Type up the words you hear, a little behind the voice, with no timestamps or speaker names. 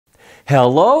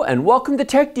Hello and welcome to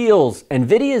Tech Deals.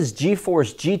 NVIDIA's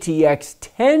GeForce GTX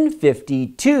 1050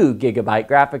 2GB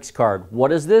graphics card.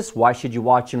 What is this? Why should you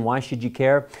watch and why should you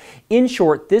care? In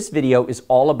short, this video is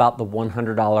all about the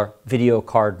 $100 video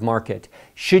card market.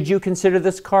 Should you consider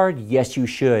this card? Yes, you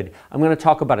should. I'm going to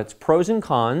talk about its pros and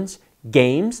cons,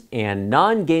 games and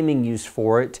non-gaming use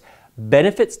for it,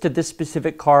 benefits to this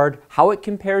specific card, how it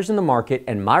compares in the market,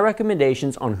 and my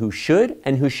recommendations on who should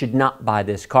and who should not buy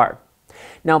this card.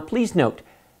 Now, please note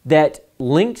that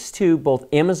links to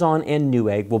both Amazon and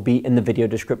Newegg will be in the video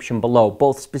description below,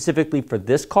 both specifically for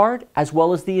this card as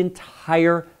well as the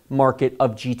entire market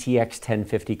of GTX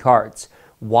 1050 cards.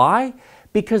 Why?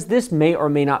 Because this may or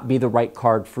may not be the right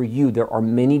card for you. There are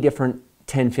many different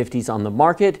 1050s on the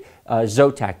market.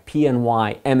 Zotac,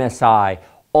 PNY, MSI,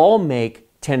 all make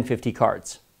 1050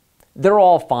 cards. They're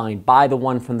all fine. Buy the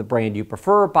one from the brand you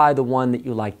prefer, buy the one that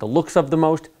you like the looks of the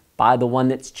most, buy the one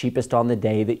that's cheapest on the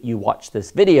day that you watch this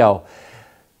video.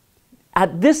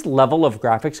 At this level of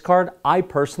graphics card, I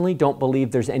personally don't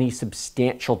believe there's any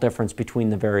substantial difference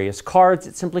between the various cards.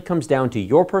 It simply comes down to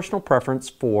your personal preference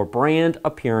for brand,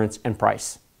 appearance, and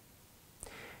price.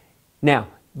 Now,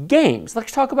 games.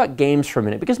 Let's talk about games for a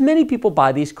minute because many people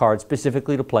buy these cards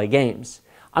specifically to play games.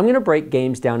 I'm going to break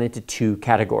games down into two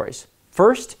categories.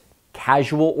 First,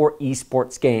 casual or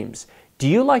esports games. Do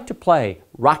you like to play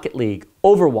Rocket League,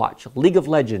 Overwatch, League of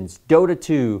Legends, Dota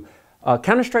 2,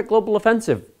 Counter-Strike Global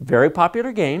Offensive, very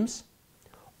popular games?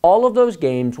 All of those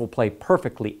games will play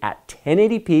perfectly at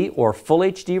 1080p or Full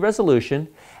HD resolution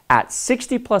at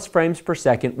 60 plus frames per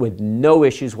second with no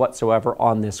issues whatsoever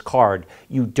on this card.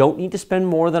 You don't need to spend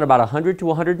more than about $100 to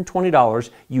 $120.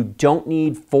 You don't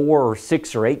need 4 or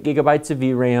 6 or 8 gigabytes of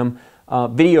VRAM.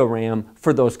 Video RAM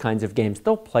for those kinds of games.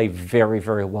 They'll play very,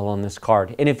 very well on this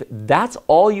card. And if that's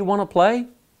all you want to play,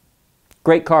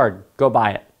 great card, go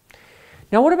buy it.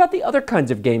 Now, what about the other kinds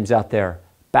of games out there?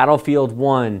 Battlefield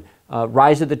 1,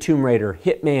 Rise of the Tomb Raider,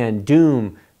 Hitman,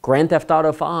 Doom, Grand Theft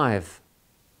Auto 5.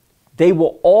 They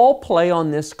will all play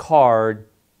on this card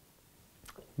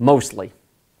mostly.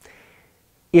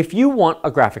 If you want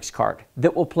a graphics card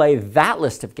that will play that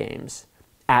list of games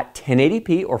at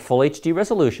 1080p or Full HD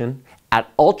resolution, at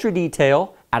ultra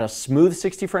detail, at a smooth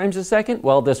 60 frames a second,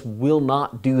 well, this will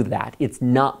not do that. It's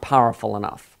not powerful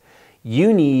enough.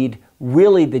 You need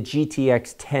really the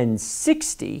GTX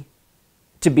 1060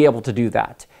 to be able to do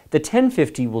that. The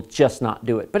 1050 will just not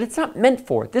do it, but it's not meant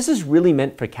for it. This is really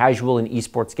meant for casual and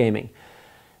esports gaming.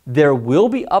 There will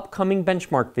be upcoming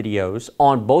benchmark videos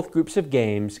on both groups of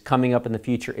games coming up in the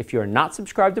future. If you are not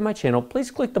subscribed to my channel,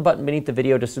 please click the button beneath the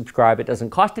video to subscribe. It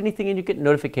doesn't cost anything and you get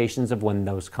notifications of when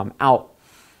those come out.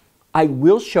 I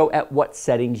will show at what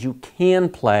settings you can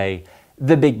play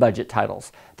the big budget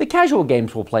titles. The casual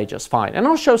games will play just fine, and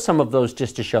I'll show some of those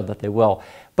just to show that they will.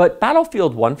 But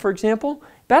Battlefield 1, for example,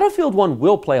 Battlefield 1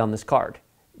 will play on this card.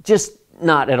 Just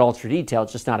not at ultra detail,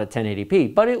 it's just not at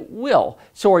 1080p, but it will.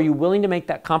 So are you willing to make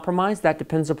that compromise? That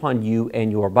depends upon you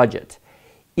and your budget.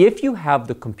 If you have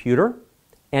the computer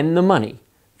and the money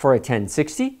for a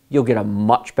 1060, you'll get a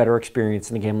much better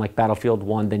experience in a game like Battlefield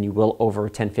 1 than you will over a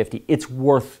 1050. It's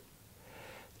worth,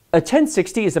 a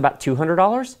 1060 is about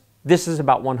 $200. This is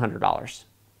about $100.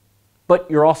 But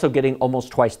you're also getting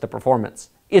almost twice the performance.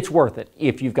 It's worth it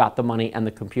if you've got the money and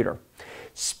the computer.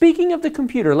 Speaking of the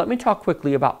computer, let me talk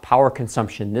quickly about power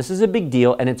consumption. This is a big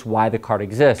deal and it's why the card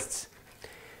exists.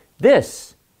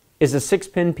 This is a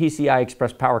 6-pin PCI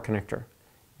Express power connector.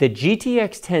 The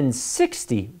GTX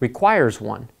 1060 requires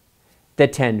one. The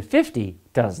 1050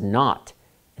 does not.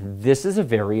 And this is a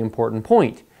very important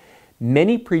point.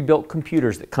 Many pre-built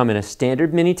computers that come in a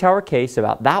standard mini tower case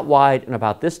about that wide and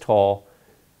about this tall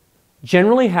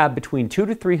generally have between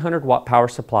 200 to 300 watt power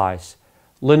supplies.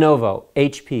 Lenovo,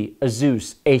 HP,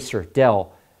 Asus, Acer,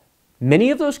 Dell.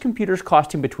 Many of those computers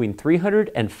costing between $300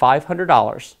 and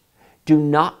 $500 do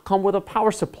not come with a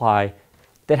power supply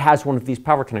that has one of these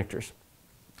power connectors.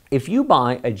 If you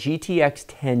buy a GTX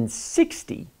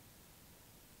 1060,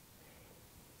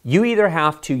 you either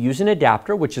have to use an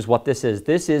adapter, which is what this is.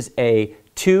 This is a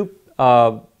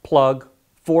 2-plug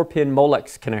 4-pin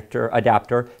Molex connector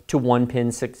adapter to one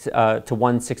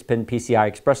 6-pin PCI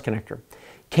Express connector.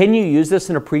 Can you use this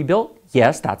in a pre-built?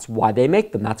 Yes, that's why they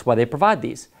make them. That's why they provide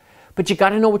these. But you got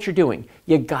to know what you're doing.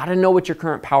 You got to know what your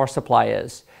current power supply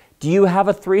is. Do you have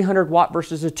a 300 watt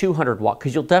versus a 200 watt?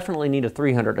 Because you'll definitely need a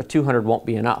 300. A 200 won't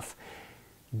be enough.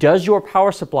 Does your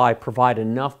power supply provide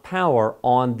enough power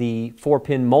on the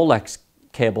 4-pin Molex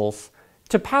cables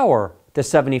to power the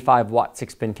 75 watt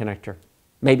 6-pin connector?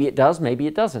 Maybe it does, maybe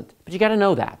it doesn't. But you got to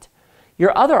know that.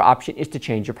 Your other option is to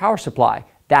change your power supply.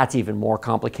 That's even more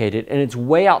complicated, and it's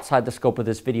way outside the scope of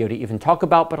this video to even talk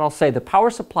about, but I'll say the power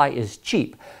supply is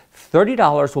cheap.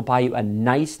 $30 will buy you a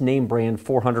nice name brand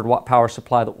 400 watt power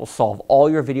supply that will solve all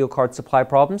your video card supply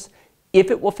problems,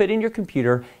 if it will fit in your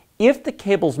computer, if the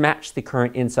cables match the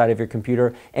current inside of your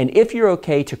computer, and if you're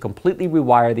okay to completely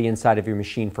rewire the inside of your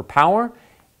machine for power,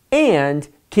 and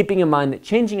keeping in mind that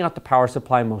changing out the power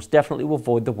supply most definitely will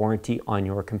void the warranty on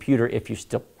your computer if you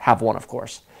still have one, of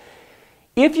course.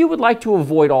 If you would like to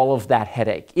avoid all of that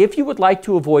headache, if you would like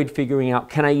to avoid figuring out,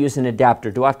 can I use an adapter?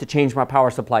 Do I have to change my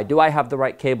power supply? Do I have the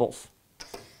right cables?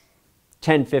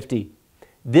 1050.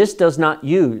 This does not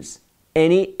use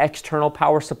any external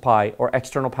power supply or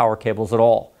external power cables at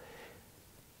all.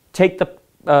 Take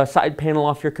the side panel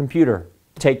off your computer.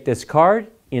 Take this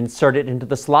card, insert it into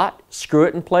the slot, screw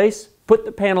it in place, put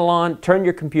the panel on, turn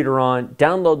your computer on,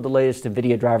 download the latest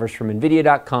NVIDIA drivers from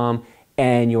NVIDIA.com,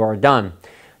 and you are done.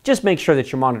 Just make sure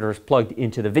that your monitor is plugged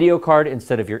into the video card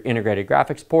instead of your integrated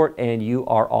graphics port, and you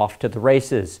are off to the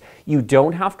races. You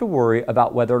don't have to worry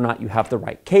about whether or not you have the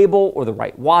right cable or the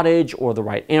right wattage or the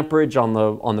right amperage on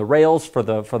the rails for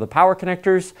the power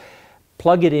connectors.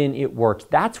 Plug it in, it works.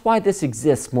 That's why this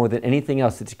exists more than anything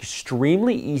else. It's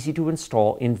extremely easy to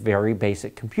install in very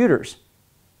basic computers.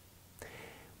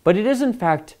 But it is in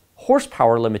fact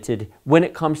horsepower limited when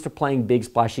it comes to playing big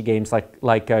splashy games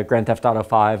like Grand Theft Auto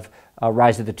 5,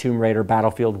 Rise of the Tomb Raider,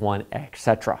 Battlefield 1,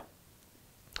 etc.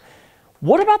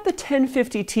 What about the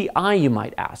 1050 Ti, you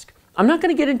might ask? I'm not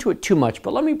going to get into it too much,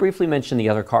 but let me briefly mention the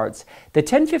other cards. The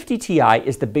 1050 Ti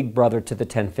is the big brother to the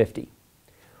 1050.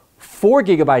 4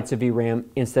 gigabytes of VRAM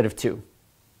instead of 2.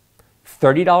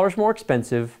 $30 more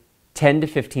expensive, 10 to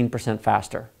 15%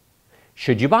 faster.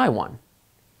 Should you buy one?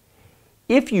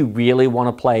 If you really want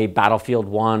to play Battlefield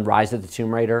 1, Rise of the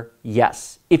Tomb Raider,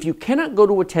 yes. If you cannot go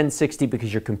to a 1060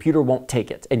 because your computer won't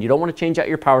take it, and you don't want to change out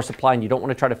your power supply, and you don't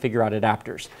want to try to figure out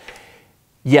adapters,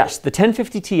 yes, the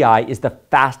 1050 Ti is the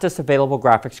fastest available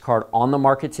graphics card on the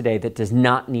market today that does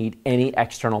not need any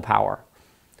external power.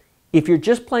 If you're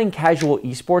just playing casual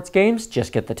esports games,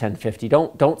 just get the 1050.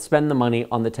 Don't spend the money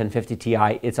on the 1050 Ti.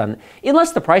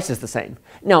 Unless the price is the same.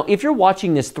 Now, if you're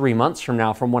watching this 3 months from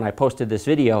now from when I posted this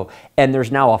video, and there's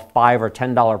now a $5 or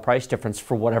 $10 price difference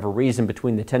for whatever reason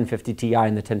between the 1050 Ti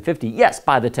and the 1050, yes,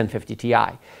 buy the 1050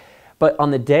 Ti. But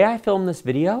on the day I filmed this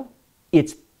video,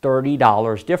 it's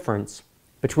 $30 difference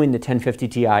between the 1050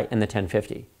 Ti and the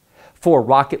 1050. For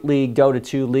Rocket League, Dota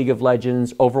 2, League of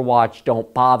Legends, Overwatch,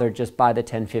 don't bother, just buy the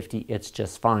 1050, it's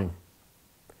just fine.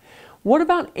 What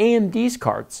about AMD's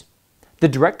cards? The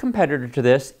direct competitor to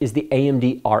this is the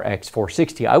AMD RX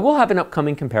 460. I will have an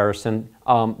upcoming comparison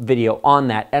video on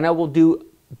that, and I will do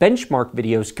benchmark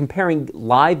videos comparing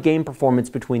live game performance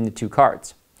between the two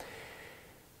cards.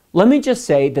 Let me just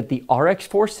say that the RX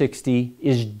 460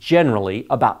 is generally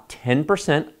about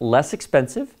 10% less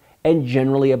expensive and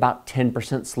generally about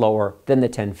 10% slower than the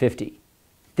 1050.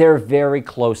 They're very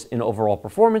close in overall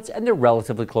performance, and they're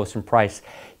relatively close in price.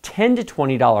 $10 to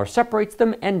 $20 separates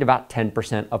them, and about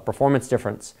 10% of performance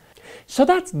difference. So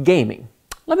that's gaming.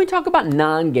 Let me talk about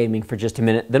non-gaming for just a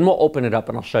minute, then we'll open it up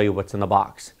and I'll show you what's in the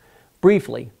box.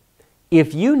 Briefly,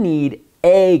 if you need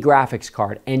a graphics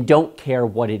card and don't care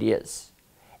what it is,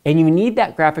 and you need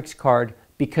that graphics card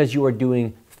because you are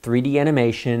doing 3D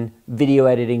animation, video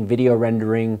editing, video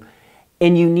rendering,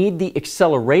 and you need the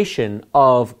acceleration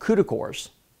of CUDA cores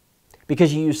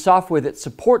because you use software that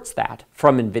supports that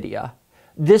from NVIDIA,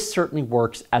 this certainly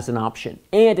works as an option.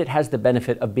 And it has the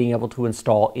benefit of being able to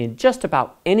install in just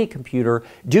about any computer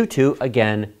due to,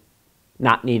 again,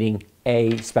 not needing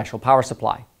a special power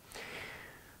supply.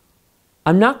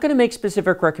 I'm not going to make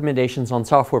specific recommendations on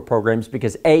software programs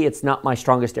because A, it's not my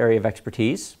strongest area of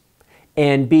expertise,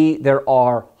 and B, there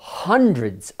are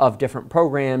hundreds of different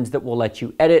programs that will let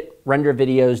you edit, render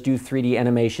videos, do 3D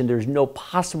animation. There's no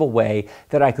possible way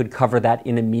that I could cover that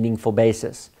in a meaningful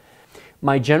basis.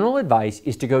 My general advice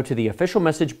is to go to the official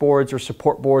message boards or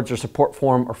support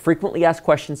forum or frequently asked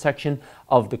questions section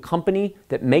of the company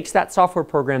that makes that software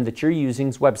program that you're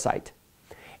using's website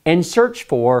and search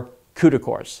for CUDA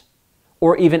cores.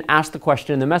 Or even ask the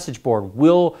question in the message board,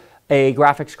 will an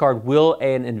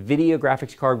NVIDIA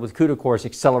graphics card with CUDA cores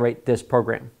accelerate this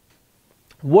program?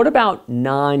 What about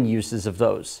non-uses of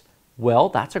those? Well,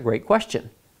 that's a great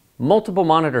question. Multiple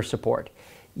monitor support.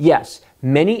 Yes,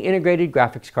 many integrated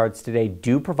graphics cards today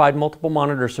do provide multiple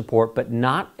monitor support, but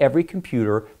not every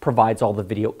computer provides all the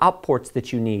video out ports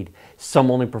that you need.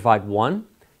 Some only provide one.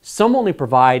 Some only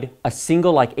provide a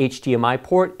single like HDMI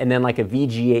port and then like a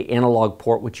VGA analog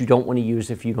port, which you don't want to use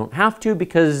if you don't have to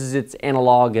because it's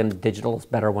analog and digital is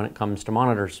better when it comes to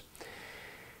monitors.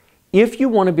 If you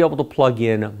want to be able to plug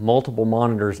in multiple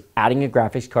monitors, adding a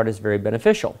graphics card is very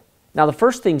beneficial. Now, the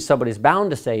first thing somebody's bound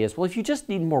to say is, well, if you just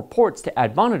need more ports to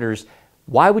add monitors,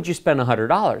 why would you spend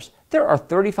 $100? There are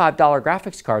 $35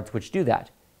 graphics cards which do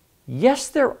that. Yes,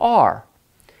 there are.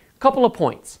 Couple of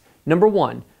points. Number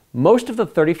one, most of the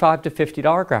 $35 to $50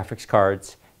 graphics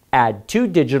cards add 2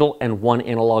 digital and 1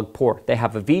 analog port. They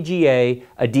have a VGA,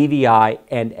 a DVI,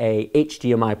 and a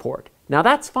HDMI port. Now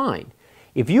that's fine.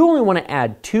 If you only want to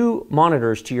add 2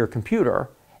 monitors to your computer,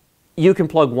 you can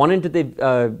plug one into the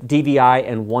DVI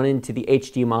and one into the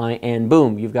HDMI, and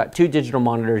boom, you've got 2 digital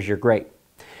monitors, you're great.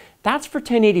 That's for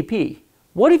 1080p.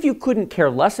 What if you couldn't care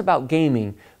less about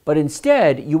gaming, but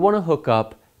instead you want to hook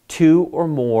up 2 or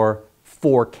more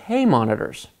 4K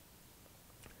monitors?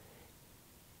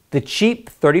 The cheap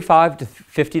 $35 to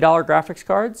 $50 graphics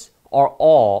cards are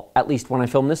all, at least when I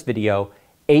film this video,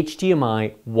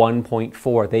 HDMI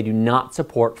 1.4. They do not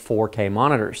support 4K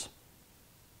monitors.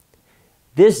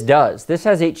 This does. This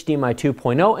has HDMI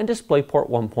 2.0 and DisplayPort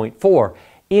 1.4.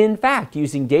 In fact,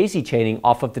 using daisy chaining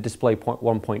off of the DisplayPort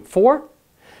 1.4,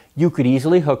 you could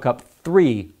easily hook up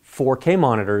 3 4K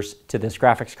monitors to this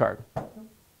graphics card.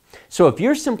 So if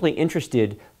you're simply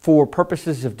interested for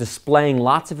purposes of displaying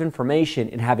lots of information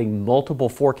and having multiple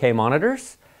 4K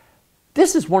monitors,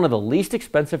 this is one of the least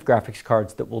expensive graphics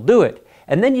cards that will do it.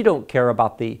 And then you don't care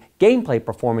about the gameplay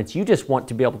performance, you just want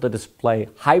to be able to display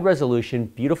high resolution,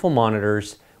 beautiful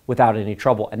monitors without any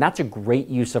trouble. And that's a great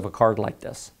use of a card like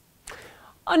this.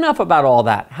 Enough about all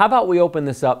that. How about we open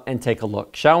this up and take a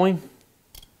look, shall we?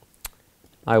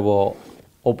 I will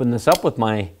open this up with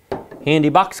my handy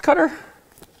box cutter.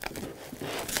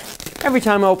 Every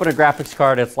time I open a graphics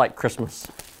card, it's like Christmas.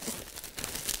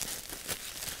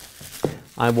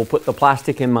 I will put the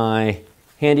plastic in my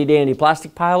handy dandy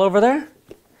plastic pile over there.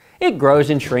 It grows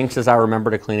and shrinks as I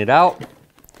remember to clean it out.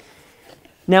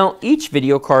 Now, each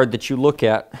video card that you look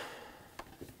at,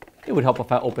 it would help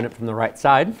if I open it from the right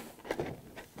side.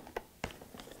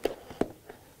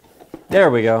 There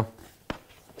we go.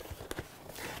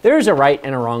 There's a right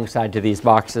and a wrong side to these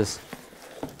boxes.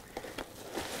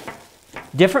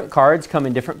 Different cards come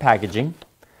in different packaging,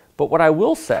 but what I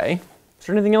will say, is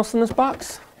there anything else in this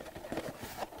box?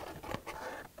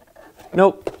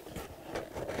 Nope.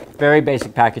 Very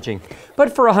basic packaging.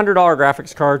 But for a $100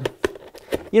 graphics card,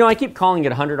 you know, I keep calling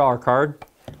it a $100 card.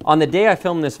 On the day I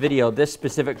filmed this video, this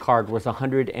specific card was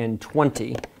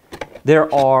 $120.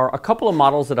 There are a couple of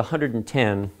models at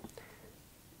 $110.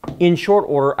 In short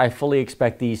order, I fully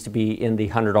expect these to be in the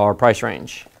 $100 price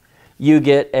range. You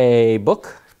get a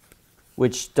book,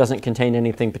 which doesn't contain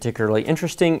anything particularly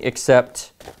interesting,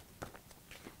 except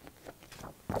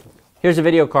here's a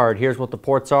video card, here's what the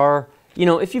ports are. You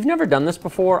know, if you've never done this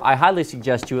before, I highly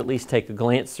suggest you at least take a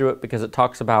glance through it because it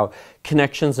talks about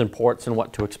connections and ports and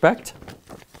what to expect.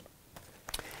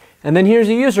 And then here's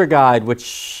a user guide,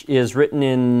 which is written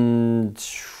in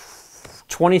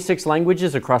 26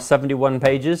 languages across 71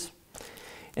 pages.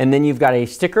 And then you've got a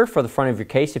sticker for the front of your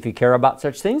case if you care about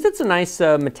such things. It's a nice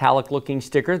metallic looking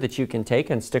sticker that you can take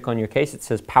and stick on your case. It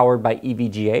says powered by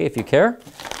EVGA if you care.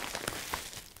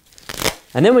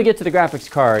 And then we get to the graphics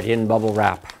card in bubble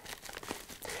wrap.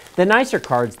 The nicer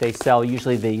cards they sell,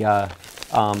 usually the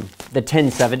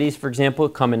 1070s, for example,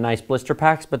 come in nice blister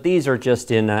packs, but these are just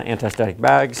in anti-static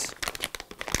bags.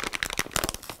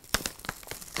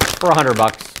 For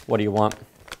 $100, what do you want?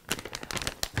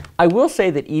 I will say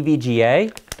that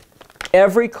EVGA,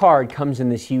 every card comes in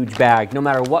this huge bag. No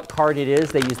matter what card it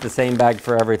is, they use the same bag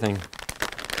for everything.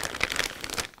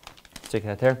 Stick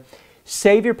that there.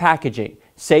 Save your packaging,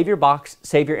 save your box,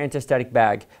 save your anti-static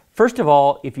bag. First of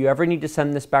all, if you ever need to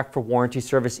send this back for warranty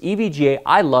service, EVGA,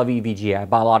 I love EVGA. I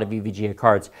buy a lot of EVGA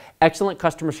cards. Excellent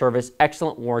customer service,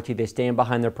 excellent warranty. They stand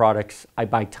behind their products. I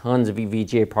buy tons of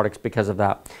EVGA products because of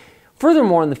that.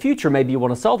 Furthermore, in the future, maybe you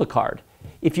want to sell the card.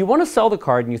 If you want to sell the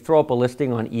card and you throw up a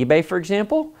listing on eBay, for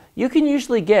example, you can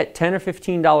usually get $10 or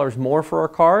 $15 more for a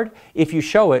card if you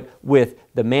show it with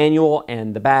the manual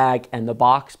and the bag and the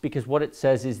box, because what it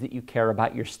says is that you care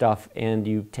about your stuff and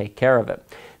you take care of it.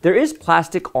 There is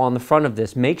plastic on the front of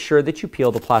this. Make sure that you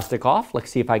peel the plastic off.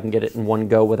 Let's see if I can get it in one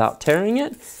go without tearing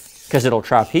it, because it'll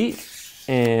trap heat.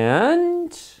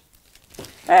 And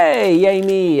hey, yay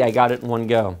me, I got it in one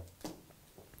go.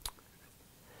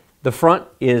 The front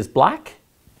is black.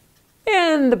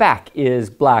 And the back is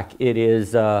black. It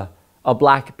is a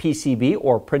black PCB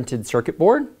or printed circuit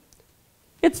board.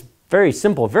 It's very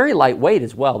simple, very lightweight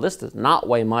as well. This does not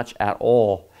weigh much at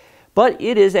all. But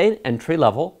it is an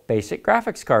entry-level basic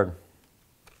graphics card.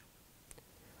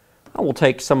 I will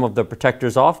take some of the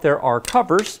protectors off. There are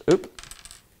covers. Oop,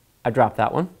 I dropped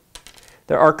that one.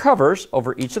 There are covers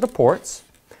over each of the ports.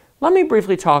 Let me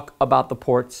briefly talk about the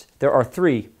ports. There are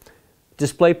 3.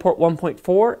 DisplayPort 1.4,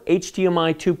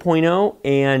 HDMI 2.0,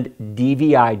 and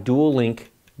DVI, Dual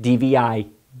Link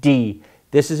DVI-D.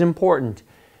 This is important.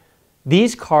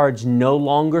 These cards no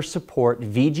longer support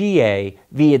VGA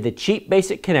via the cheap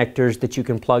basic connectors that you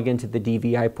can plug into the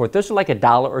DVI port. Those are like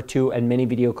 $1 or $2, and many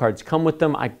video cards come with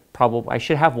them. I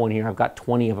should have one here. I've got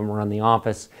 20 of them around the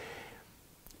office.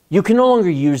 You can no longer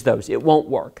use those. It won't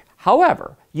work.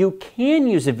 However, you can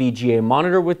use a VGA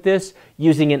monitor with this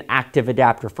using an active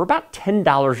adapter. For about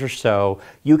 $10 or so,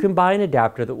 you can buy an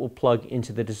adapter that will plug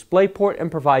into the DisplayPort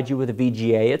and provide you with a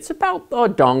VGA. It's about a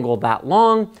dongle that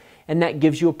long, and that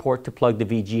gives you a port to plug the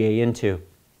VGA into.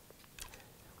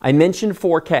 I mentioned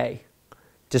 4K.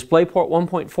 DisplayPort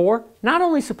 1.4 not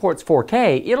only supports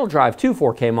 4K, it'll drive 2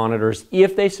 4K monitors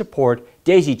if they support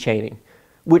daisy chaining,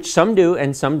 which some do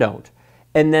and some don't.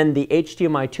 And then the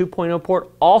HDMI 2.0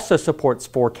 port also supports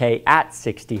 4K at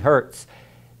 60 Hertz.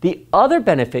 The other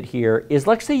benefit here is,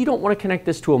 let's say you don't want to connect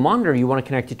this to a monitor, you want to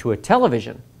connect it to a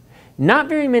television. Not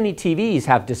very many TVs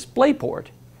have DisplayPort,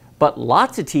 but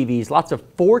lots of TVs, lots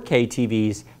of 4K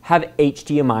TVs have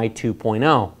HDMI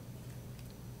 2.0.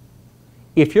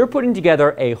 If you're putting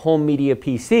together a home media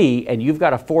PC and you've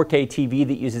got a 4K TV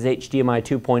that uses HDMI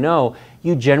 2.0,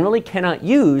 you generally cannot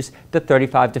use the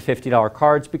 $35 to $50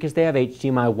 cards because they have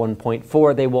HDMI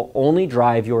 1.4. They will only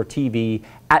drive your TV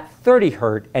at 30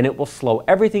 Hz, and it will slow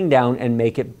everything down and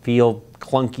make it feel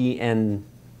clunky, and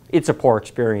it's a poor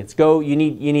experience. You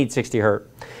need 60 Hz.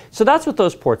 So that's what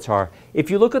those ports are. If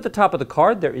you look at the top of the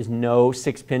card, there is no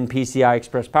 6-pin PCI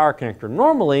Express power connector.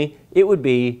 Normally, it would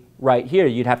be right here.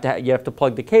 You have to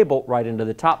plug the cable right into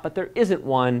the top, but there isn't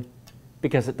one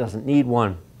because it doesn't need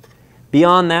one.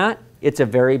 Beyond that, it's a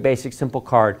very basic, simple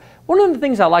card. One of the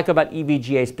things I like about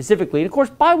EVGA specifically, and of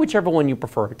course, buy whichever one you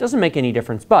prefer. It doesn't make any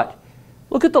difference, but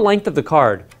look at the length of the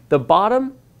card. The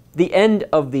bottom, the end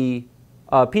of the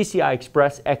PCI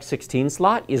Express X16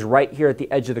 slot is right here at the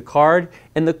edge of the card,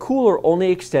 and the cooler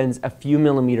only extends a few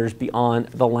millimeters beyond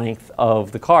the length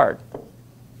of the card.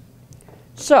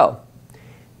 So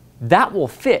that will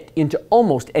fit into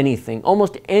almost anything,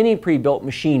 almost any pre-built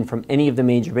machine from any of the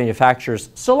major manufacturers,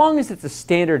 so long as it's a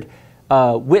standard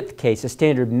width case, a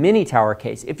standard mini tower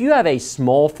case. If you have a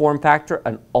small form factor,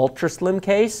 an ultra slim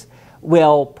case,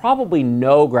 well, probably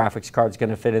no graphics card's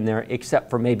going to fit in there except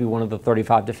for maybe one of the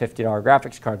 $35 to $50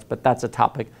 graphics cards, but that's a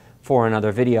topic for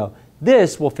another video.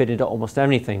 This will fit into almost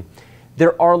anything.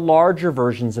 There are larger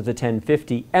versions of the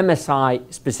 1050,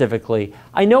 MSI specifically.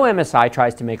 I know MSI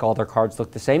tries to make all their cards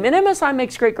look the same, and MSI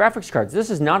makes great graphics cards.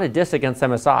 This is not a diss against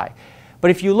MSI.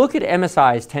 But if you look at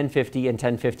MSI's 1050 and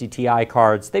 1050 Ti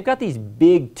cards, they've got these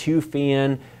big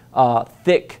 2-fan,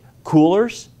 thick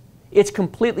coolers. It's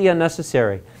completely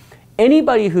unnecessary.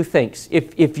 Anybody who thinks,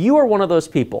 if you are one of those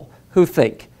people who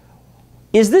think,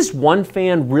 is this one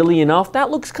fan really enough?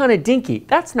 That looks kind of dinky.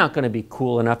 That's not going to be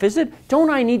cool enough, is it? Don't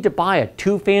I need to buy a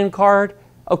 2-fan card?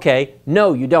 Okay,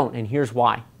 no, you don't, and here's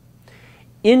why.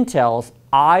 Intel's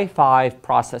i5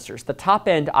 processors, the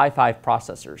top-end i5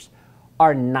 processors,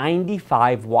 are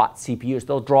 95-watt CPUs.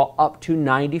 They'll draw up to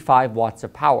 95 watts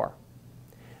of power.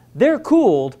 They're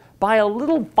cooled by a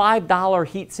little $5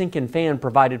 heatsink and fan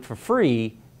provided for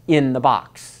free in the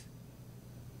box.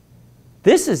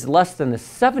 This is less than a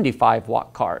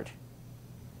 75-watt card.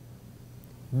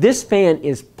 This fan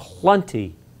is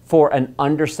plenty for an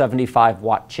under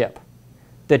 75-watt chip.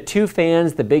 The 2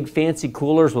 fans, the big fancy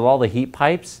coolers with all the heat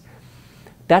pipes,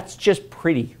 that's just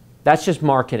pretty. That's just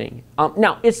marketing.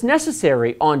 Now, it's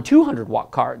necessary on 200-watt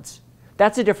cards.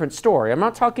 That's a different story. I'm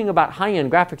not talking about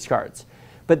high-end graphics cards.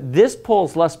 But this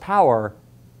pulls less power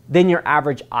than your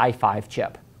average i5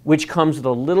 chip, which comes with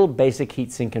a little basic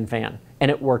heatsink and fan, and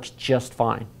it works just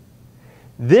fine.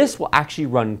 This will actually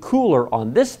run cooler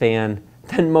on this fan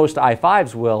than most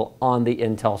i5s will on the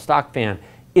Intel stock fan.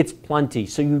 It's plenty,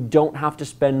 so you don't have to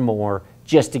spend more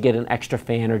just to get an extra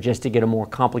fan or just to get a more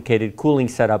complicated cooling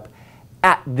setup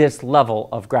at this level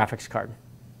of graphics card.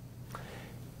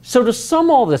 So to sum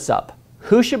all this up,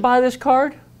 who should buy this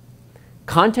card?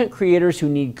 Content creators who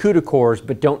need CUDA cores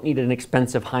but don't need an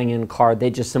expensive high-end card. They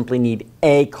just simply need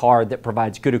a card that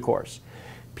provides CUDA cores.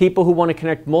 People who want to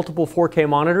connect multiple 4K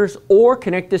monitors or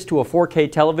connect this to a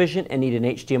 4K television and need an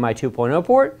HDMI 2.0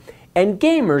 port. And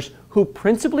gamers who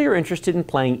principally are interested in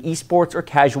playing esports or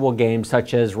casual games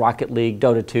such as Rocket League,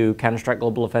 Dota 2, Counter-Strike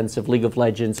Global Offensive, League of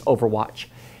Legends, Overwatch.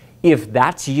 If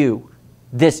that's you,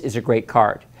 this is a great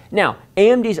card. Now,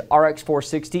 AMD's RX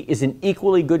 460 is an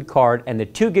equally good card, and the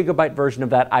 2GB version of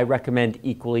that I recommend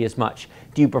equally as much.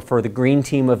 Do you prefer the green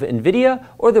team of NVIDIA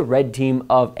or the red team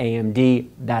of AMD?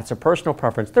 That's a personal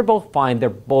preference. They're both fine. They're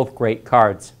both great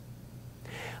cards.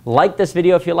 Like this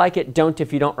video if you like it. Don't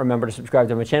if you don't. Remember to subscribe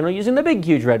to my channel using the big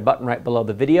huge red button right below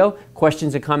the video.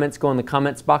 Questions and comments go in the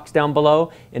comments box down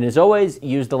below. And as always,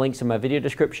 use the links in my video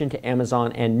description to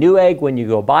Amazon and Newegg when you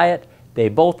go buy it. They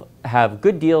both have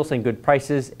good deals and good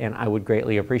prices, and I would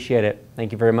greatly appreciate it.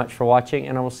 Thank you very much for watching,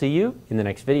 and I will see you in the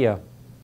next video.